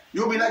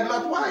 You'll be like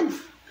Lot's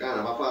wife. Kind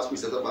of, my past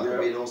precept up after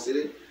being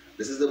city.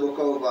 This is the book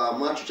of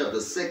Matthew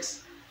chapter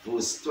 6,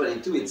 verse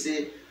 22. It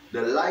says,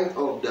 the light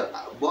of the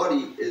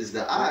body is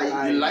the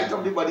eye. The light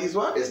of the body is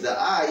what? Is the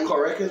eye.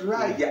 Correct is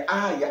right. Your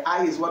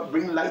eye is what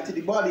brings light to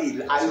the body.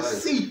 The eye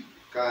see.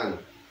 Kind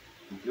of.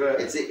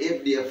 It says,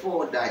 if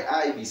therefore thy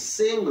eye be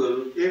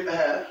single,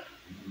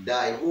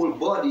 thy whole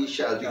body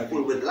shall be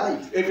full with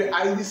light. If your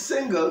eye is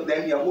single,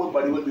 then your whole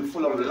body will be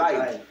full of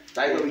light.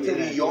 Like when we tell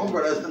you young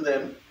brothers and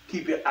them,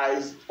 keep your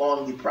eyes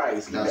on the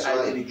prize, keep your eyes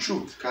on the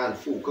truth. Can't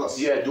focus.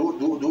 Yeah,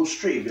 do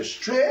stray. If you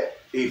stray,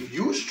 if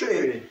you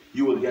stray,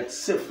 you will get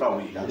sift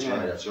away. That's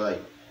right, that's right.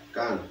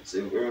 Can't.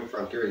 So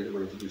Frank Kerry, you're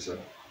going to do so.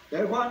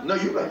 No,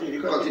 you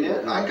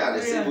continue. I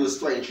can't say verse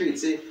 23. It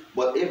says,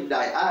 but if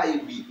thy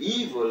eye be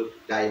evil,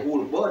 thy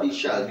whole body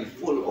shall be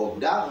full of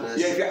darkness.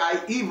 Yeah, if your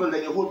eye evil,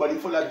 then your whole body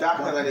full of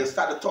darkness, and you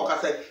start to talk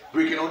and say,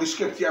 breaking all the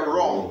scripture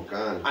wrong.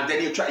 And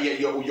then you try,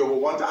 you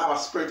want to have a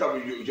spirit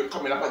of you're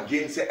coming up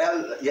against your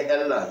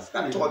elders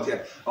that taught you.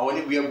 And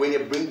when you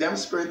bring them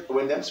spirit,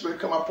 when them spirit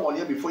come upon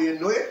you, before you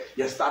know it,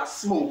 you start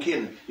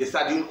smoking. You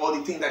start doing all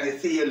the things that you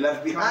say you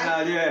left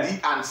behind.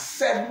 And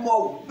 7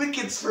 more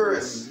wicked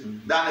spirits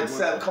than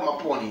itself come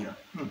upon you.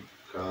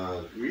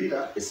 Read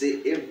that. It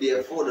says, if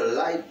therefore the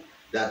light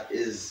that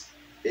is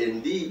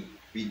in thee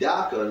be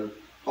darkened,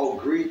 how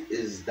great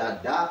is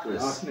that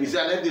darkness? He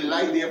said, let the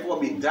light therefore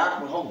be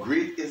dark, how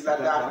great is that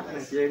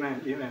darkness?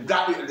 Amen.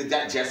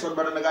 That just what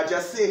Brother Naga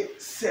just say,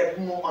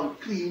 7 more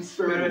unclean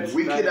spirits,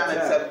 wicked and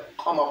itself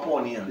come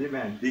upon you.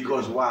 Amen.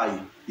 Because why?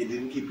 You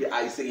didn't keep your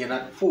eyes, you're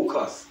not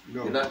focused.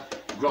 You're not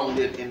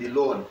grounded in the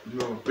Lord.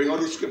 Bring out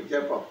the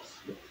scripture, Pops.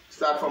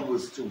 Start from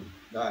verse 2.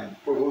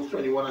 Proverbs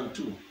 21 and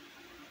 2.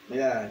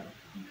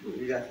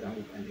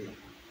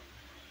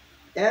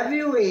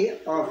 Every way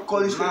of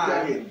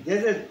man,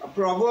 this is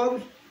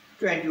Proverbs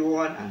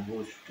 21 and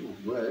verse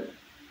 2.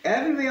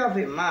 Every way of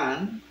a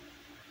man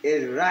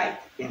is right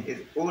in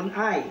his own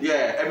eyes.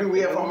 Yeah, every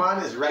way of a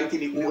man is right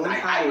in his own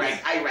eyes.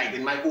 I right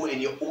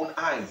in your own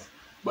eyes.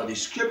 But the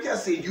scripture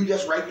says you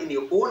just right in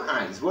your own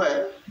eyes.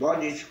 Well, but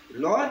the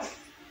Lord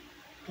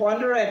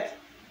pondereth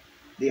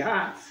the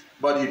hearts.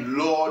 But the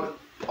Lord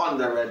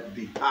pondereth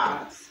the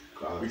hearts.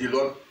 With the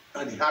Lord,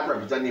 and the heart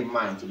represents your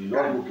mind. So the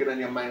Lord looking on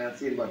your mind and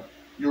saying, but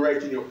you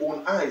right in your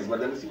own eyes. But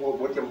let me see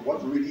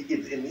what really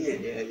is in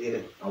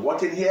here. And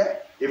what in here?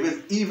 If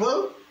it's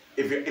evil,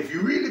 if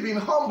you really been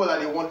humble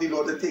and you want the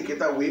Lord to take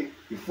it away,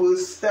 the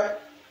first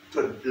step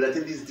to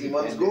letting these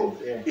demons go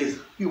is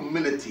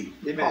humility.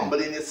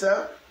 Humbling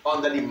yourself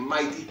under the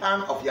mighty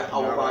hand of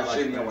Yahweh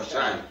Hashem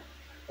Yahushai.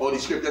 Or the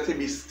scripture says,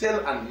 be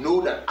still and know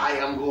that I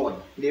am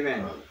God.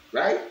 Amen.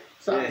 Right?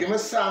 So Yeah. give me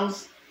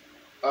Psalms,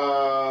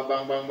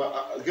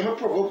 give me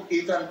Proverbs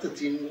 8 and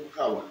 13,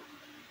 Howard.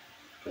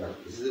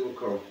 This is what we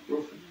call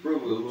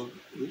Proverbs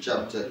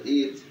chapter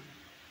 8,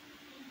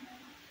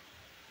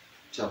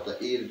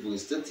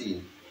 verse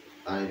 13.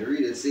 And the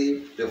reader say,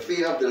 the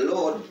fear of the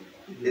Lord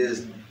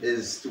is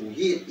to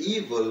hate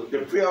evil.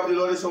 The fear of the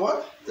Lord is a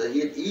what? To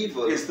hate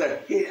evil. It's the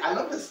hate. I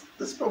love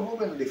this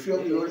proverb, and the fear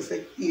of the Lord is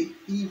to hate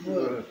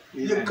evil.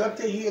 You got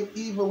to hate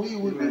evil.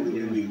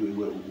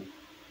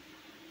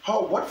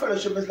 What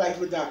fellowship is life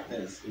with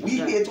darkness? We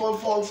hate all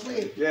false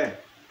way. Yeah.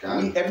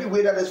 Every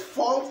way that is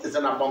false is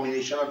an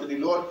abomination unto the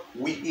Lord.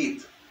 We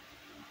hate.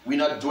 We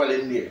not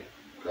dwelling there.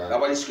 That's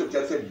why the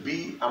scripture said,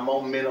 be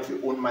among men of your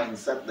own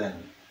mindset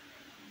then.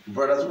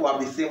 Brothers who have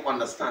the same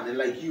understanding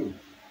like you.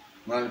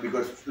 Man,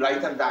 because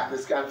light and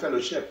darkness can't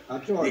fellowship.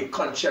 They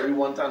contrary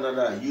one to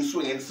another. You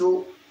swinging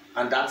so,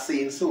 and that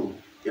saying so.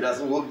 It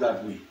doesn't work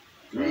that way.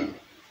 Read.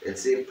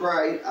 It's a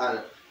pride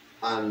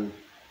and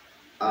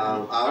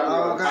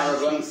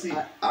arrogancy.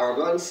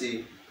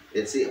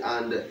 It's a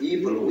and the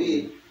evil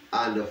way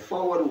and the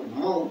forward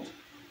mouth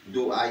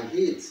do I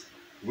hate.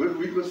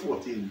 Read verse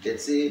 14.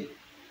 It's a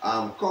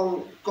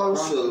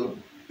counsel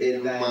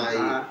in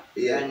my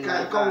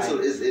counsel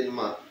is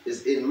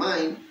in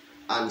mine,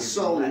 and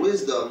some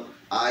wisdom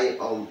I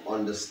am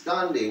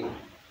understanding.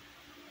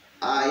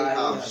 I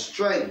have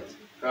strength.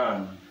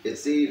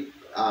 It's a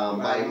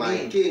by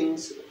my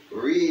king's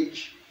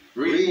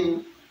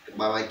reign,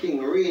 by my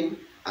king reign,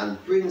 and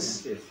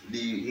prince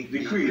the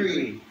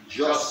decree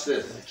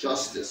justice.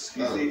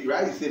 You see,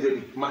 right?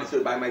 You say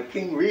by my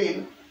king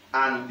reign,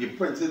 and the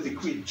princes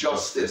decree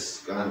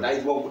justice. And that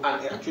is what,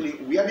 and actually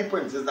we are the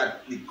princes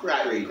that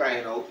crying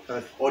out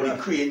or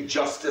decreeing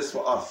justice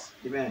for us.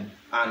 Amen.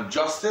 And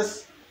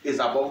justice is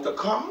about to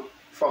come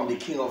from the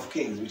King of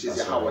Kings, which is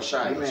Yahweh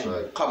Shai,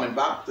 coming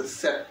back to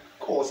set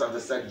course and to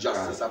set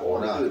justice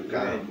upon the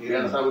earth. You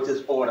understand what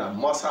is order?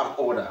 Must have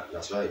order.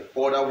 That's right.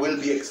 Order will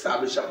be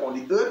established upon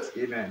the earth.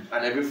 Amen.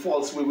 And every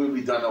false way will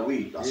be done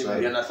away. That's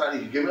right. You understand?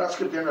 If you give me that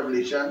scripture in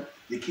Revelation,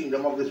 the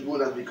kingdom of this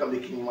world has become the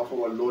kingdom of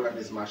our Lord and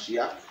his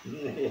Mashiach.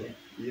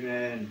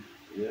 Amen.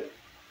 Yeah.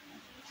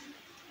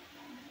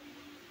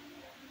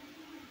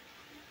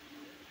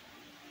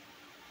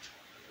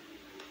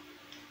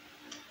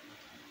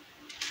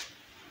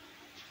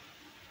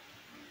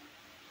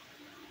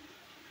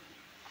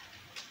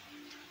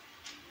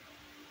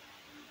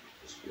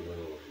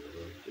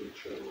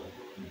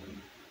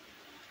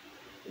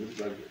 It's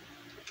like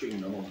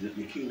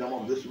the kingdom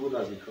of this world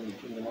has become the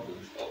kingdom of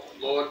our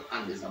Lord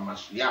and his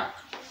Mashiach.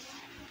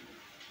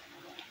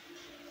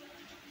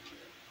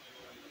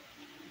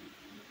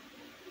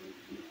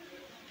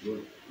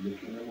 The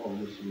kingdom of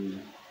this world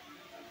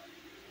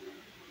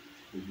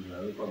is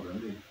very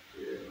problem.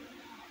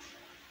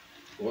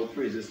 All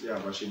praises to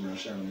Yahweh Shem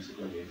Hashem and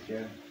Sikha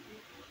again.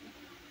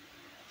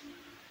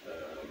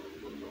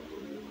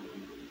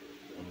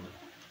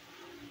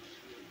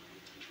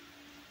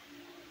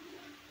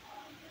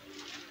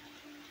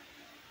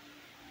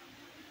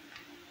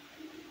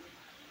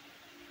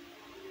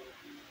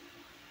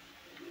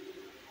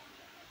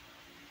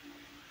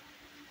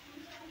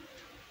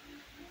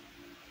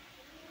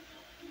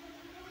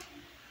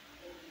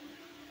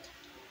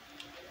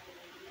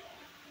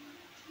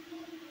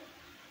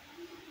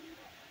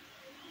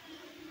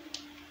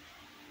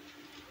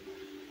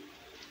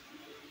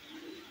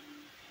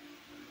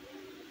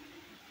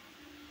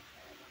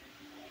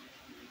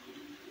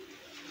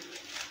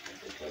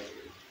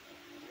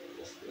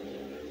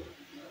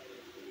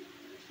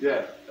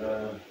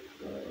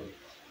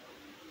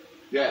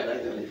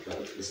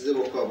 This is the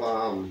book of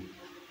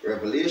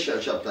Revelation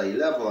chapter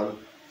 11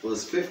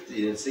 verse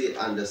 15. It says,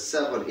 and the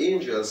seven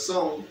angels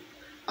sung,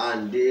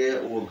 and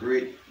there were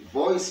great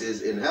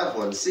voices in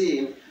heaven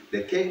saying,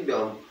 the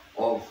kingdom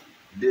of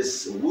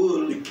this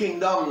world. The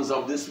kingdoms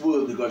of this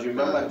world, because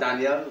remember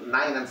Daniel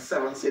 9 and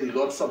 7 said the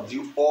Lord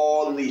subdued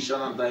all nations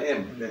under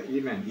him.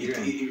 Amen.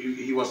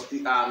 He was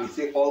he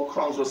said all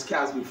crowns was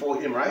cast before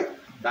him, right?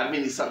 That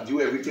means he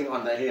subdued everything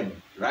under him,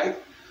 right?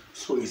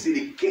 So you see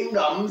the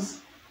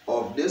kingdoms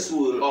of this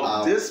world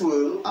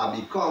are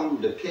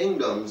become the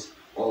kingdoms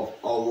of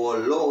our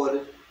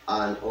Lord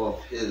and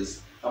of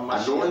his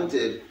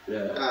anointed,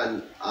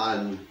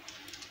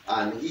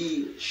 and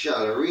he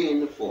shall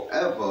reign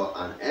forever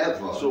and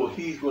ever. So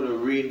he's going to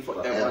reign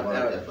forever and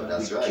ever.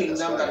 That's the right,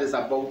 kingdom that is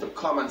about to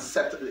come and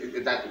set,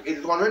 that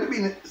it's already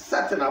been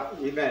setting up.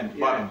 Amen.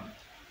 But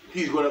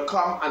he's going to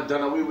come and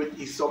done away with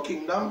Esau's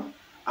kingdom,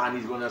 and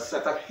he's going to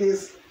set up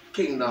his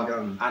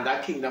kingdom, and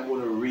that kingdom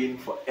going to reign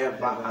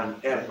forever and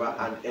ever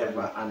and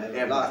ever and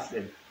ever.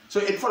 So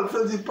it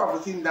fulfills this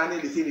prophecy in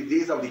Daniel. It's in the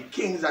days of the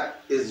kings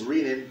that is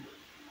reigning,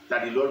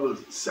 that the Lord will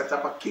set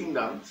up a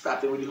kingdom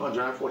starting with the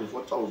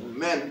 144,000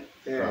 men.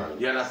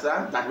 You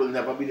understand? That will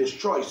never be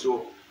destroyed.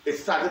 So it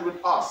started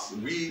with us.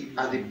 We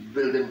as the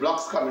building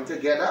blocks coming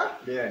together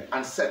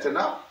and setting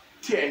up,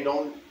 tearing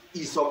down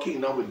Esau's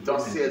kingdom with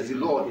thus says the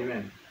Lord.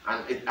 Amen.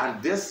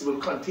 And this will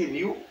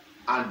continue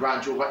and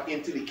branch over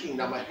into the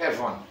kingdom of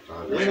heaven,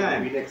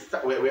 Amen.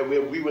 where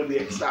we will be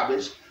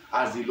established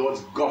as the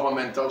Lord's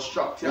governmental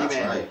structure.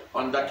 Amen.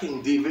 Under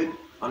King David,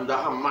 under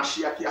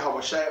Hamashiach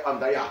Yahushua,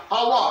 under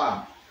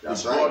Yahweh, the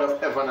God of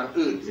heaven and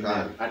earth.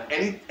 Amen.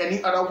 And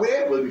any other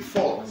way will be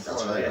false.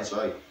 That's right. That's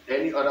right.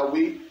 Any other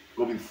way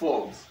will be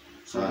false.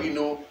 So we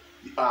know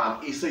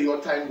Easter,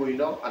 your time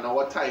going on, and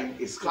our time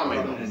is coming.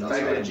 It's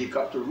time for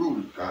Jacob to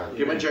rule.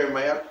 Give me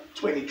Jeremiah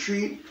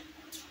 23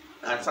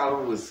 and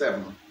Psalm verse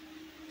 7.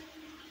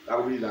 I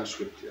will read that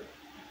scripture.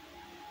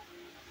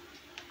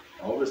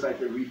 I always like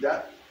to read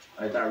that.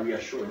 I like that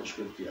reassuring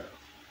scripture.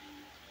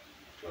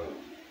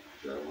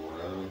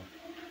 Jeremiah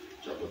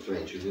chapter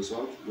 23, verse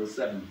 1. Verse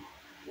 7.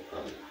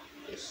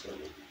 Verse 7.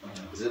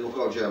 This is the book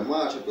of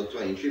Jeremiah chapter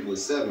 23,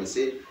 verse 7. It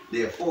says,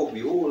 therefore,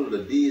 behold, the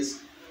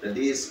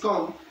days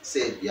come,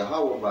 said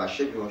Yahweh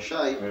Ba'ashem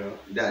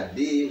Yahushai, that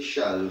they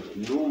shall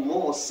no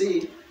more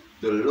say,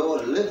 the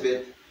Lord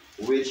liveth,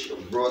 which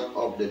brought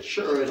up the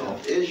children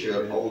of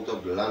Israel out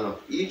of the land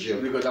of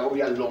Egypt. Because that will be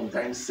a long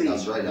time saying.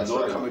 That's right, that's the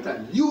Lord right. come with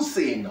a new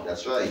saying now.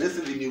 That's right. This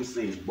is the new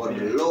saying. But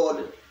the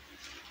Lord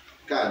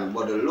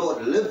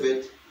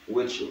liveth,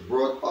 which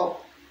brought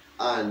up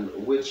and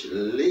which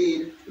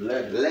led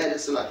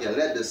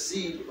the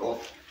seed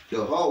of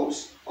the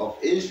house of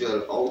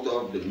Israel out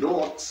of the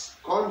north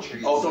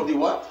countries. Out of the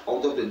what?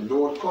 Out of the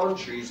north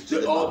countries.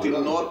 The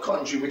north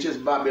country, which is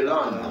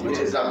Babylon, which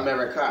is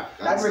America.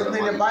 That's written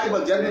in the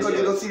Bible. Just because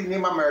you don't see the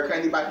name America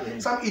in the Bible.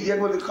 Some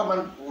idiot will come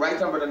and write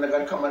down, but then they're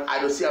going to come and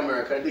I don't see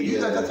America. You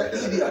just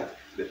an idiot.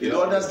 The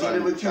Lord that's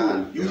dealing with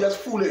you. You just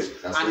foolish.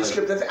 And the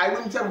scripture says, I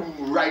wouldn't tell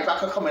write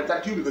back a comment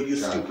at you because you're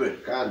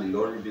stupid. Can the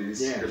Lord read this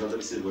scripture of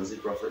the silver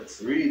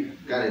prophets? Read.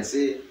 Can it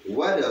say,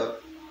 whether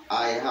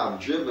I have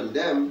driven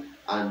them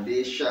and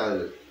they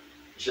shall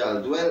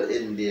dwell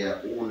in their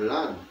own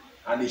land.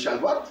 And they shall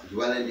what?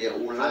 Dwell in their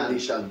own land. And they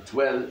shall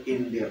dwell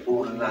in their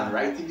own land.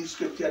 Right in the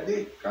scripture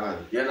there.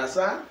 You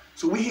understand?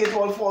 So we hate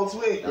all false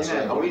way. That's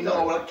right. And we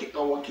know our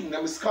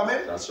kingdom is coming.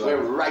 That's right. Where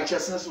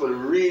righteousness will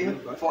reign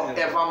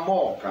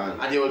forevermore.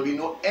 And there will be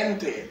no end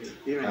to it.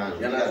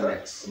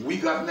 We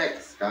got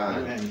next.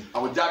 And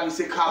with that we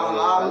say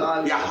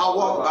Kalalal,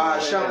 Yahweh,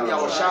 Ba'ashem,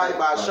 Yahushai,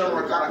 Ba'ashem,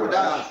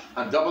 Rakakodash,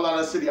 and double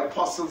honors to the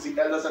apostles,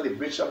 the elders, and the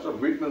bishops of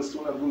Great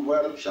Millstone and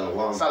Woodwell.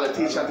 Shalom.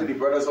 Salutation to the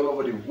brothers all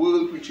over the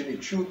world, preaching the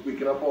truth,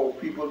 waking up our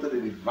people to the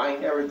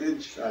divine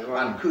heritage,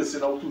 and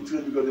cursing out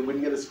two-thirds because they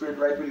wouldn't get the spirit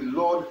right with the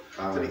Lord.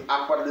 To the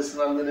aqua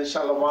listener and the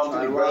Shalom,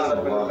 to the brothers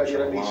that been over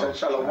the nation,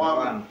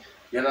 Shalom.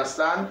 You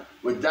understand?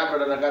 With that,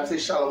 brother, I got to say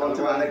Shalom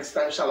until the next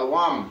time.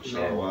 Shalom.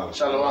 Shalom.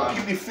 Shalom.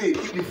 Keep the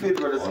faith,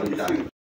 brothers. Keep the faith.